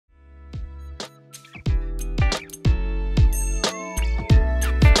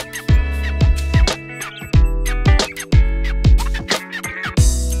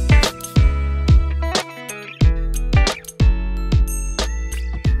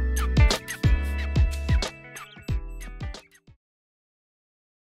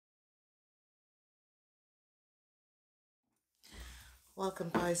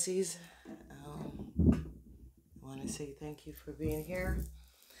Welcome, Pisces. I want to say thank you for being here.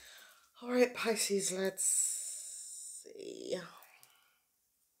 All right, Pisces, let's see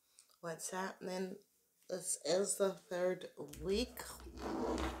what's happening. This is the third week.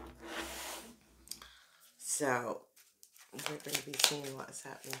 So, we're going to be seeing what's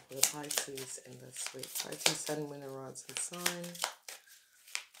happening for the Pisces in this week. Pisces, Sun, Moon, and Rising Sign.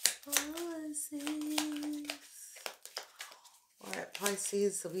 Pisces. Alright,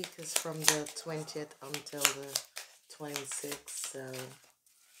 Pisces, the week is from the 20th until the 26th, so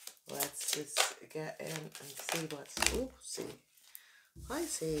let's just get in and see what's, oopsie,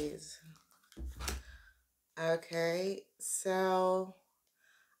 Pisces. Okay, so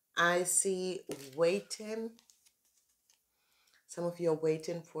I see waiting. Some of you are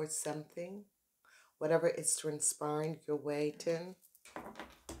waiting for something. Whatever is transpiring, you're waiting.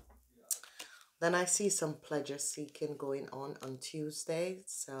 Then I see some pleasure seeking going on Tuesday.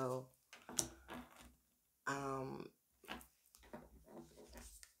 So,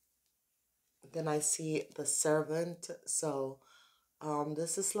 then I see the servant. So,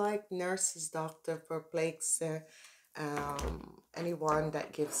 this is like nurses, doctor for plagues, anyone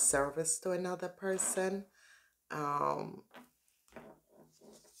that gives service to another person. I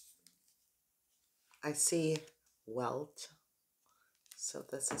see wealth. So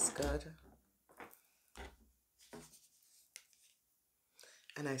this is good.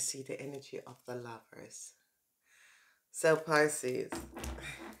 And I see the energy of the lovers. So Pisces,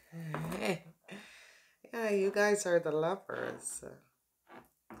 yeah, you guys are the lovers.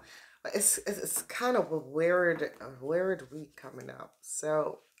 It's kind of a weird week coming up.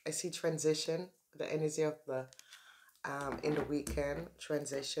 So I see transition, the energy of the in the weekend.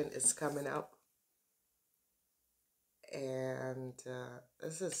 Transition is coming up, and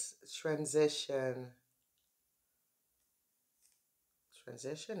this is transition.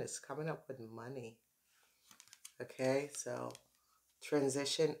 Transition is coming up with money. Okay, so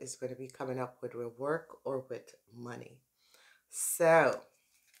transition is going to be coming up with work or with money. So,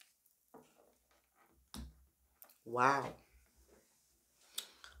 wow.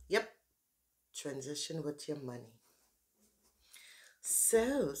 Yep, transition with your money.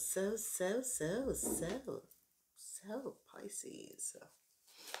 So, Pisces.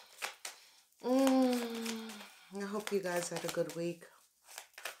 I hope you guys had a good week.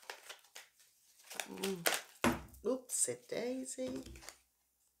 Oopsie daisy.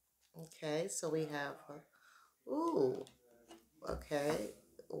 Okay, so we have, okay,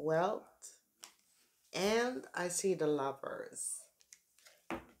 wealth, and I see the lovers.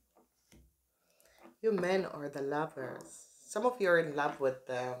 You men are the lovers. Some of you are in love with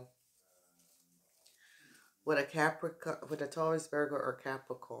a Capricorn, with a Taurus, Virgo, or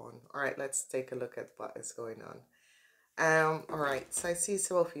Capricorn. All right, let's take a look at what is going on. All right, so I see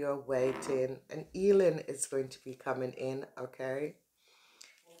some of you are waiting, and healing is going to be coming in, okay?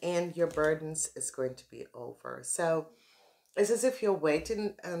 And your burdens is going to be over. So it's as if you're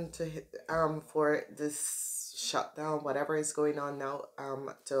waiting for this shutdown, whatever is going on now,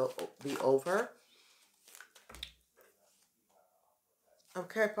 to be over.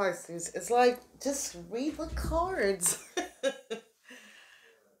 Okay, Pisces, it's like, just read the cards.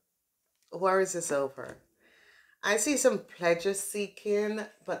 Worries is over. I see some pleasure seeking,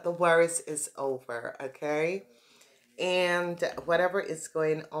 but the worries is over, okay? And whatever is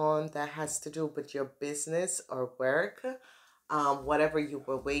going on that has to do with your business or work, whatever you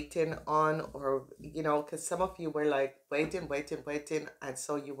were waiting on, or, you know, because some of you were like waiting, and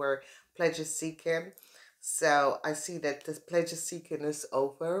so you were pleasure seeking. So I see that this pleasure seeking is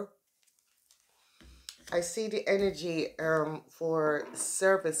over. I see the energy for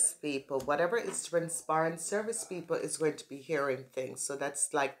service people. Whatever is transpiring, service people is going to be hearing things. So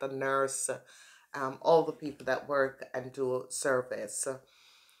that's like the nurse, all the people that work and do service.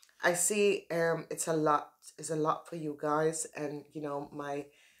 I see it's a lot for you guys, and you know, my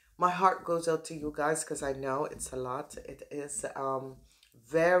heart goes out to you guys because I know it's a lot. It is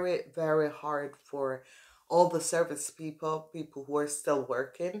very, very hard for all the service people who are still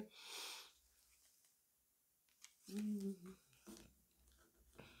working.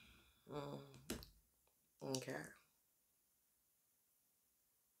 Okay.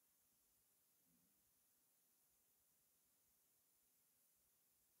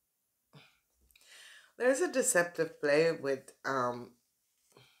 There's a deceptive play with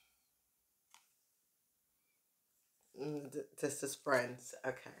this is friends.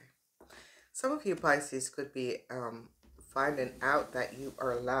 Okay. Some of you Pisces could be finding out that you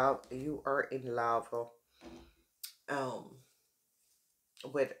are in love um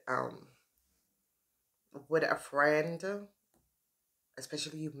with a friend,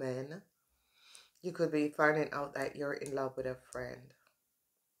 especially you men. You could be finding out that you're in love with a friend.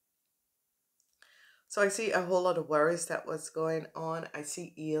 So I see a whole lot of worries that was going on. I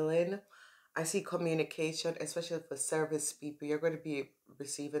see healing. I see communication, especially for service people. You're going to be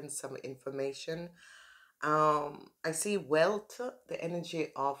receiving some information. I see wealth, the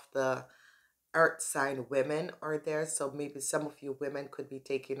energy of the earth sign women are there. So maybe some of you women could be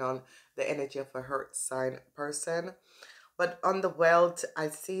taking on the energy of a earth sign person. But on the wealth, I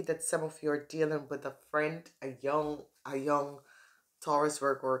see that some of you are dealing with a friend, a young Taurus,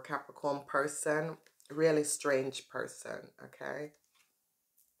 Virgo, or Capricorn person, really strange person, okay?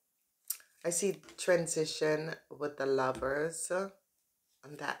 I see transition with the lovers,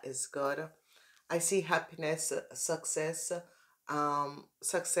 and that is good. I see happiness, success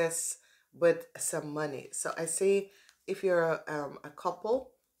with some money. So I see if you're a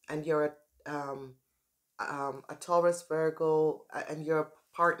couple and you're a Taurus, Virgo, and your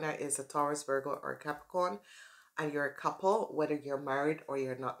partner is a Taurus, Virgo, or a Capricorn, and you're a couple, whether you're married or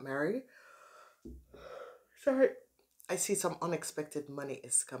you're not married. Sorry. I see some unexpected money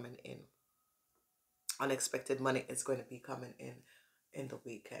is coming in. Unexpected money is going to be coming in the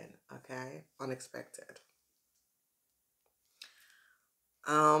weekend, okay? Unexpected.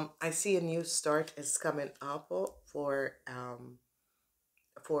 I see a new start is coming up for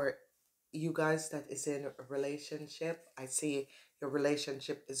you guys that is in a relationship. I see your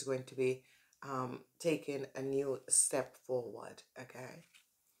relationship is going to be taking a new step forward, okay?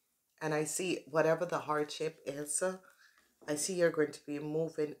 And I see whatever the hardship is, I see you're going to be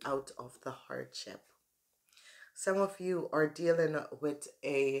moving out of the hardship. Some of you are dealing with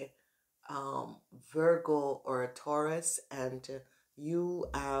a Virgo or a Taurus, and you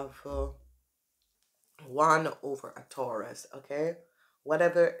have won over a Taurus, okay?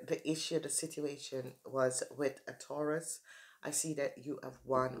 Whatever the issue, the situation was with a Taurus, I see that you have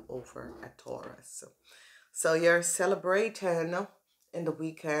won over a Taurus. So you're celebrating in the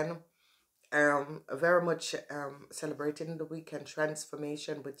weekend, very much celebrating the weekend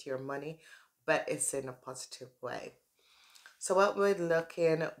transformation with your money, but it's in a positive way. So what we're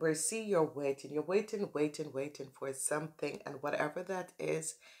looking, we see you're waiting for something, and whatever that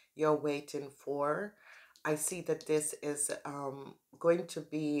is you're waiting for, I see that this is going to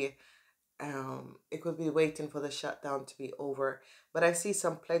be it could be waiting for the shutdown to be over. But I see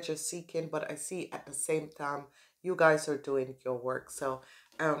some pleasure seeking, but I see at the same time you guys are doing your work. So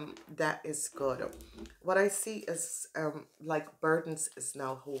that is good. What I see is like burdens is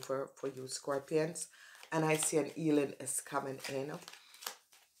now over for you Scorpions, and I see an healing is coming in.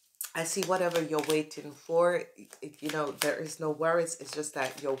 I see whatever you're waiting for, there is no worries. It's just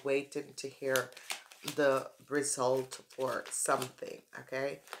that you're waiting to hear the result for something,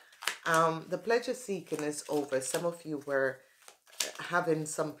 okay? The pleasure seeking is over. Some of you were having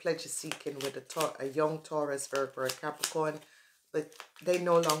some pleasure seeking with a young Taurus, Virgo, or Capricorn, but they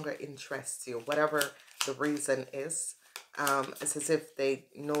no longer interest you. Whatever the reason is, it's as if they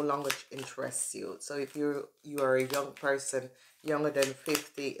no longer interest you. So if you are a young person, younger than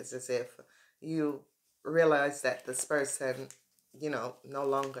 50, it's as if you realize that this person, no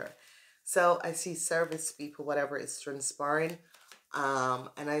longer. So I see service people, whatever is transpiring.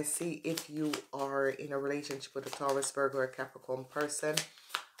 And I see if you are in a relationship with a Taurus, Virgo, or Capricorn person,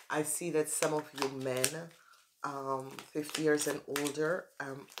 I see that some of you men, 50 years and older,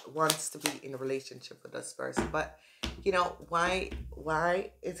 wants to be in a relationship with this person. But, why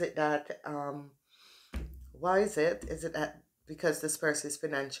is it that, is it that because this person is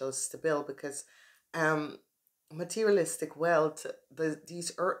financially stable? Because, materialistic wealth,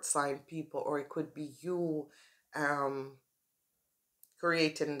 these earth sign people, or it could be you,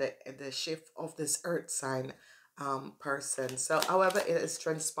 creating the shift of this earth sign person. So however it is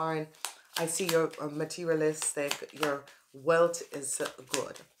transpiring, I see your materialistic, your wealth is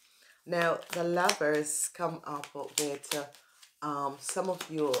good. Now the lovers come up with some of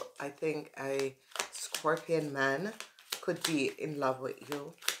you, I think a Scorpion man could be in love with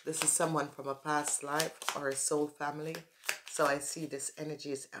you. This is someone from a past life or a soul family. So I see this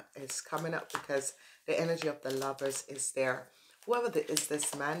energy is coming up because the energy of the lovers is there. Whoever is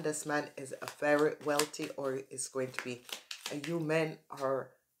this man is a very wealthy, or is going to be, you men are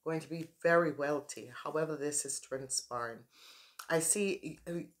going to be very wealthy. However this is transpiring, I see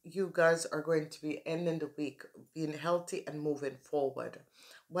you guys are going to be ending the week being healthy and moving forward.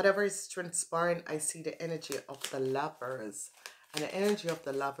 Whatever is transpiring, I see the energy of the lovers. And the energy of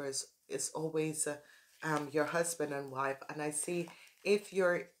the lovers is always your husband and wife. And I see if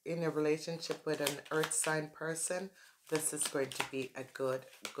you're in a relationship with an earth sign person, this is going to be a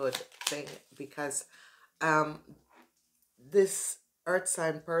good thing, because this earth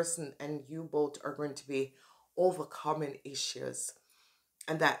sign person and you both are going to be overcoming issues,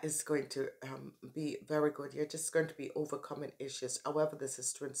 and that is going to be very good. You're just going to be overcoming issues. However this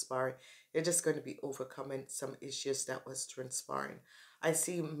is transpiring, you're just going to be overcoming some issues that was transpiring. I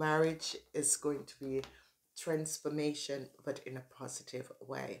see marriage is going to be transformation, but in a positive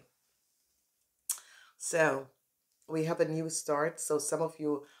way. So we have a new start. So some of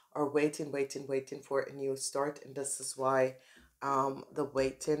you are waiting for a new start, and this is why the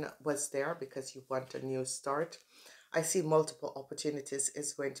waiting was there, because you want a new start. I see multiple opportunities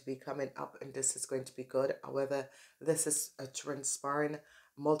is going to be coming up, and this is going to be good. However, this is a transpiring.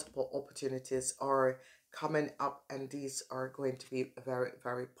 Multiple opportunities are coming up, and these are going to be very,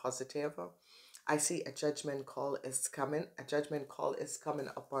 very positive. I see a judgment call is coming. A judgment call is coming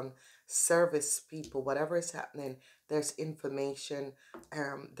upon service people. Whatever is happening, there's information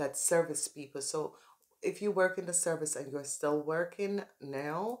that service people. So if you work in the service and you're still working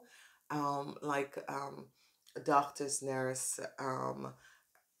now, like doctors, nurse, um,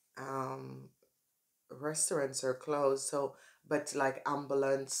 restaurants are closed. So, but like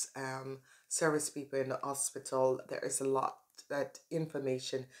ambulance, service people in the hospital, there is a lot that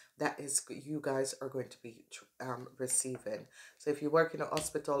information that is you guys are going to be receiving. So if you work in a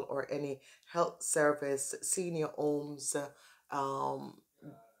hospital or any health service, senior homes, um,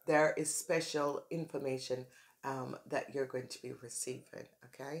 there is special information that you're going to be receiving.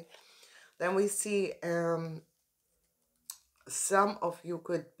 Okay. Then we see some of you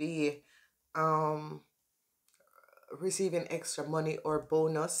could be um receiving extra money or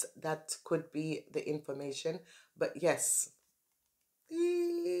bonus. That could be the information, but yes.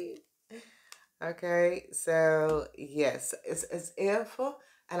 Okay, so yes, it's as if,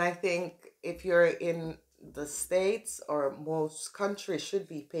 and I think if you're in the States, or most countries should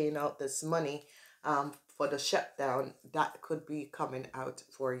be paying out this money for the shutdown, that could be coming out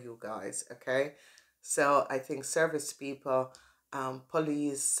for you guys. Okay, so I think service people,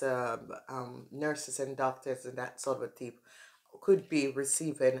 police, nurses and doctors and that sort of people could be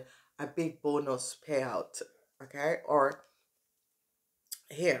receiving a big bonus payout. Okay, or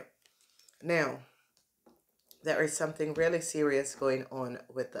here. Now, there is something really serious going on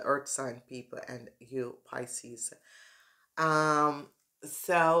with the earth sign people and you Pisces. Um,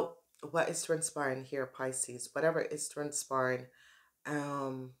 so what is transpiring here, Pisces? Whatever is transpiring,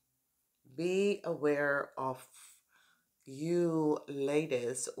 um, be aware of you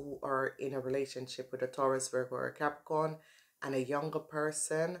ladies who are in a relationship with a Taurus, Virgo, or a Capricorn, and a younger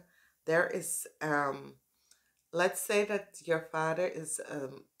person. There is let's say that your father is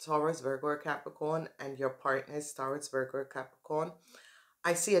Taurus, Virgo, or Capricorn, and your partner is Taurus, Virgo, or Capricorn.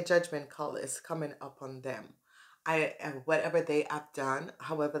 I see a judgment call is coming up on them. Whatever they have done,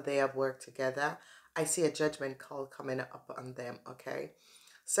 however they have worked together, I see a judgment call coming up on them. Okay,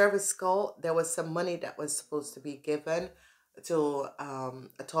 service call. There was some money that was supposed to be given to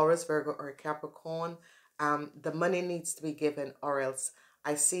a Taurus, Virgo, or a Capricorn. The money needs to be given, or else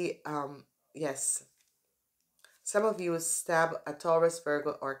I see yes. Some of you stab a Taurus,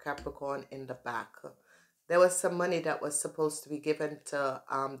 Virgo, or Capricorn in the back. There was some money that was supposed to be given to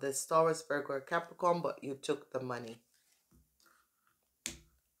this Taurus, Virgo, or Capricorn, but you took the money.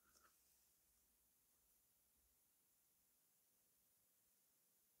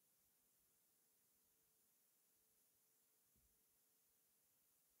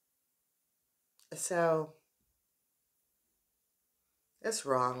 So, it's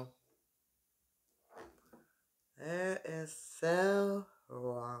wrong. It is so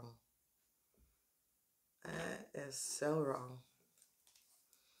wrong. It is so wrong.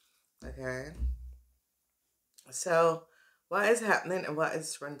 Okay. So, what is happening and what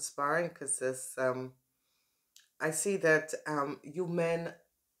is transpiring? Because this, I see that you men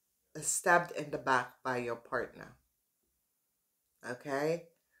stabbed in the back by your partner. Okay.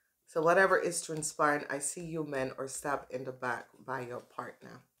 So whatever is transpiring, I see you men are stabbed in the back by your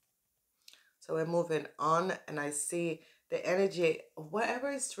partner. So we're moving on, and I see the energy,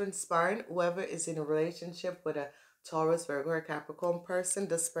 whatever is transpiring, whoever is in a relationship with a Taurus, Virgo, or Capricorn person,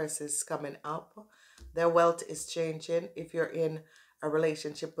 this person is coming up. Their wealth is changing. If you're in a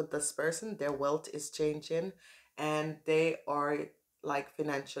relationship with this person, their wealth is changing, and they are like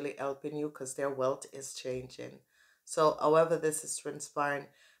financially helping you because their wealth is changing. So however this is transpiring,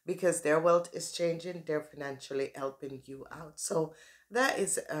 because their wealth is changing, they're financially helping you out. So that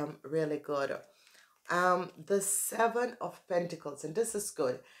is really good. The Seven of Pentacles, and this is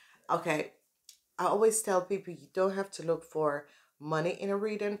good. Okay, I always tell people you don't have to look for money in a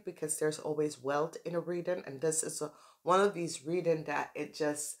reading, because there's always wealth in a reading, and this is one of these reading that it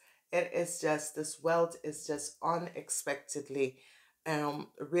is just this wealth is just unexpectedly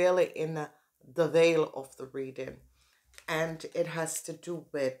really in the veil of the reading, and it has to do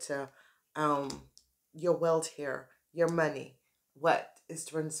with um, your wealth here, your money, what is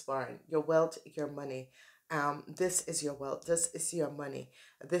transpiring, your wealth, your money. This is your wealth, this is your money,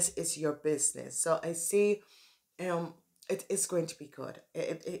 this is your business. So I see um it is going to be good.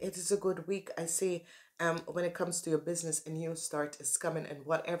 It is a good week. I see when it comes to your business, a new start is coming, and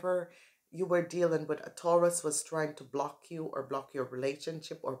whatever you were dealing with, a Taurus was trying to block you or block your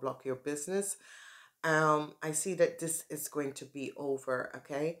relationship or block your business. I see that this is going to be over,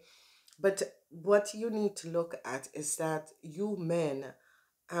 okay? But what you need to look at is that you men,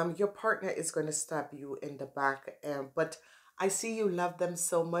 your partner is going to stab you in the back, but I see you love them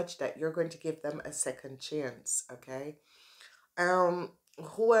so much that you're going to give them a second chance, okay? Um,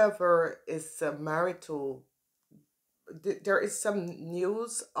 Whoever is married to, there is some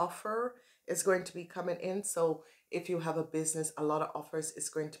news offer is going to be coming in. So if you have a business, a lot of offers is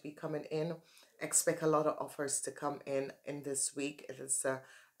going to be coming in. Expect a lot of offers to come in this week. It is a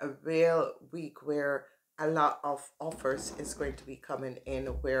real week where a lot of offers is going to be coming in,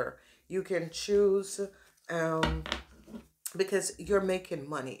 where you can choose um because you're making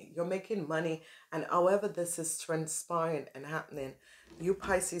money, and however this is transpiring and happening, you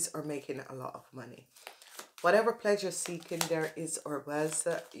Pisces are making a lot of money. Whatever pleasure seeking there is or was,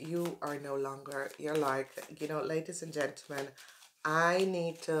 you are no longer. You're like, ladies and gentlemen, I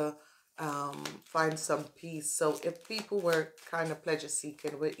need to find some peace. So if people were kind of pleasure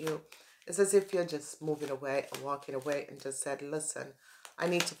seeking with you, it's as if you're just moving away and walking away and just said, listen, I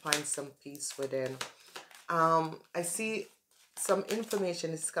need to find some peace within. I see some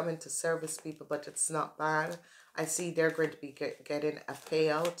information is coming to service people, but it's not bad. I see they're going to be getting a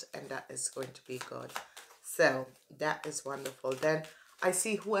payout, and that is going to be good. So that is wonderful. Then I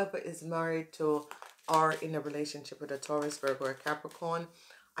see whoever is married to or in a relationship with a Taurus, Virgo, or Capricorn,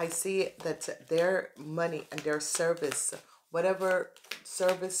 I see that their money and their service, whatever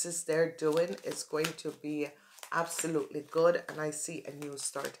services they're doing, is going to be absolutely good. And I see a new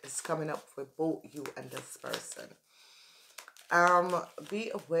start is coming up for both you and this person.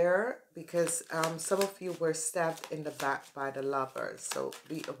 Be aware, because some of you were stabbed in the back by the lovers. So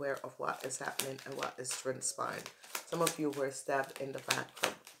be aware of what is happening and what is transpiring. Some of you were stabbed in the back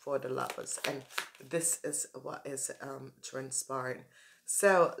for the lovers, and this is what is transpiring.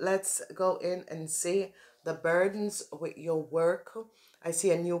 So let's go in and see the burdens with your work. I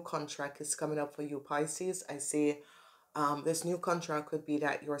see a new contract is coming up for you, Pisces. I see this new contract could be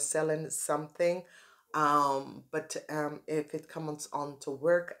that you're selling something, but if it comes on to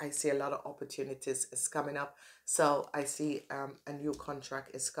work, I see a lot of opportunities is coming up. So I see a new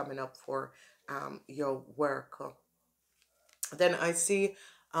contract is coming up for your work. Then I see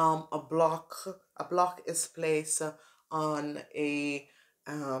a block. A block is placed on a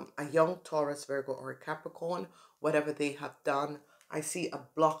young Taurus, Virgo, or Capricorn. Whatever they have done, I see a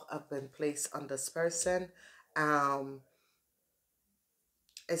block up in place on this person.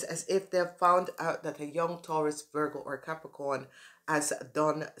 It's as if they've found out that a young Taurus, Virgo, or Capricorn has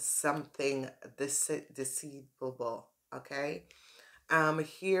done something deceivable. Okay.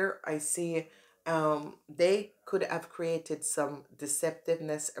 Here I see they could have created some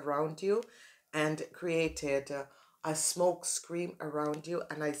deceptiveness around you and created a smoke screen around you.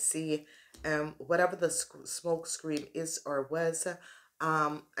 And I see whatever the smoke screen is or was,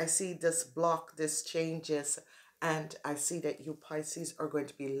 I see this block, this changes, and I see that you Pisces are going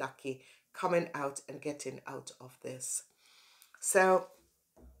to be lucky coming out and getting out of this. So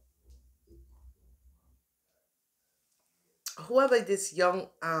whoever this young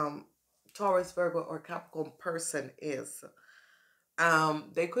Taurus, Virgo, or Capricorn person is,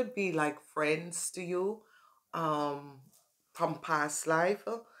 they could be like friends to you from past life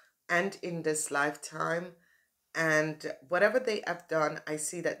and in this lifetime. And whatever they have done, I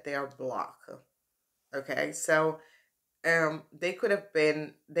see that they are blocked. Okay, so they could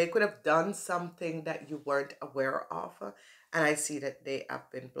have done something that you weren't aware of, and I see that they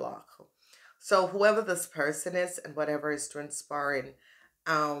have been blocked. So whoever this person is and whatever is transpiring,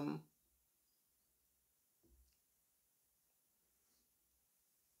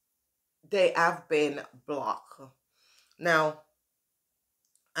 they have been blocked. Now,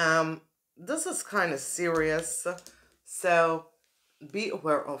 this is kind of serious, so be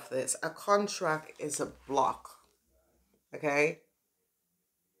aware of this. A contract is a block, okay?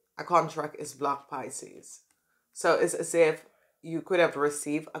 A contract is block, Pisces. So it's as if you could have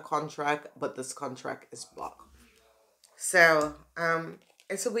received a contract, but this contract is blocked. So,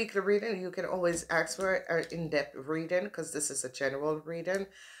 it's a weekly reading. You can always ask for an in-depth reading because this is a general reading.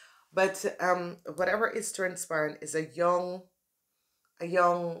 But whatever is transpiring is a young a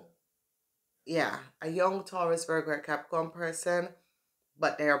young, yeah, a young Taurus, Virgo, or Capricorn person,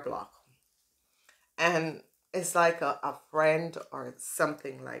 but they're blocked. And it's like a friend or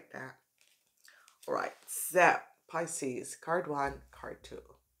something like that. All right, so Pisces, card one, card two.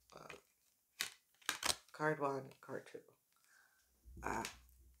 Card one, card two.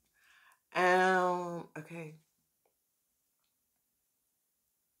 Okay.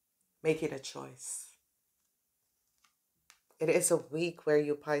 Making a choice. It is a week where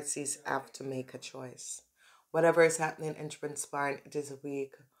you Pisces have to make a choice. Whatever is happening and transpiring, it is a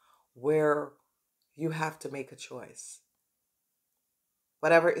week where you have to make a choice.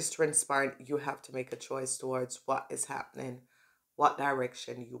 Whatever is transpiring, you have to make a choice towards what is happening, what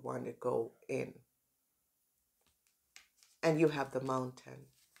direction you want to go in. And you have the mountain.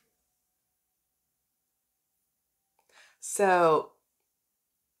 So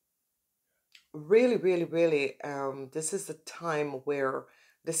really, really, really, this is the time where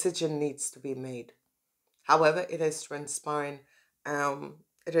decision needs to be made. However, it is transpiring.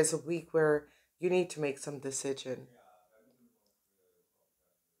 It is a week where you need to make some decision.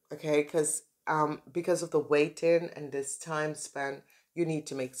 Okay, because of the waiting and this time span, you need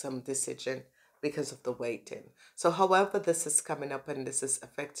to make some decision because of the waiting. So, however, this is coming up and this is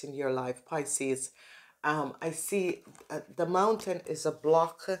affecting your life, Pisces. I see the mountain is a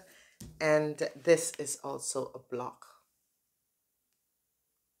block, and this is also a block.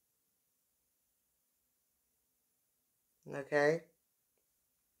 Okay,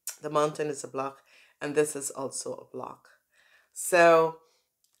 the mountain is a block, and this is also a block. So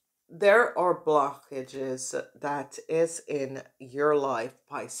there are blockages that is in your life,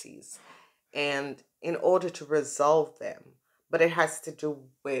 Pisces, and in order to resolve them, but it has to do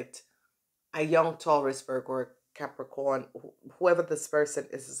with a young Taurus, Virgo, or Capricorn, whoever this person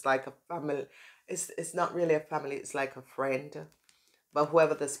is like a family. It's not really a family, it's like a friend, but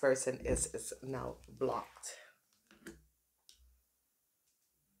whoever this person is now blocked.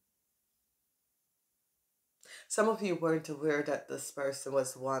 Some of you weren't aware that this person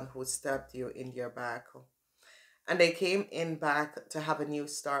was the one who stabbed you in your back. And they came in back to have a new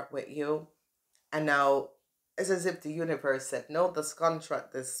start with you. And now it's as if the universe said, no, this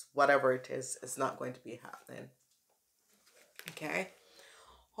contract, this whatever it is not going to be happening. Okay.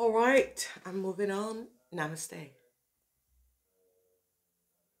 All right. I'm moving on. Namaste.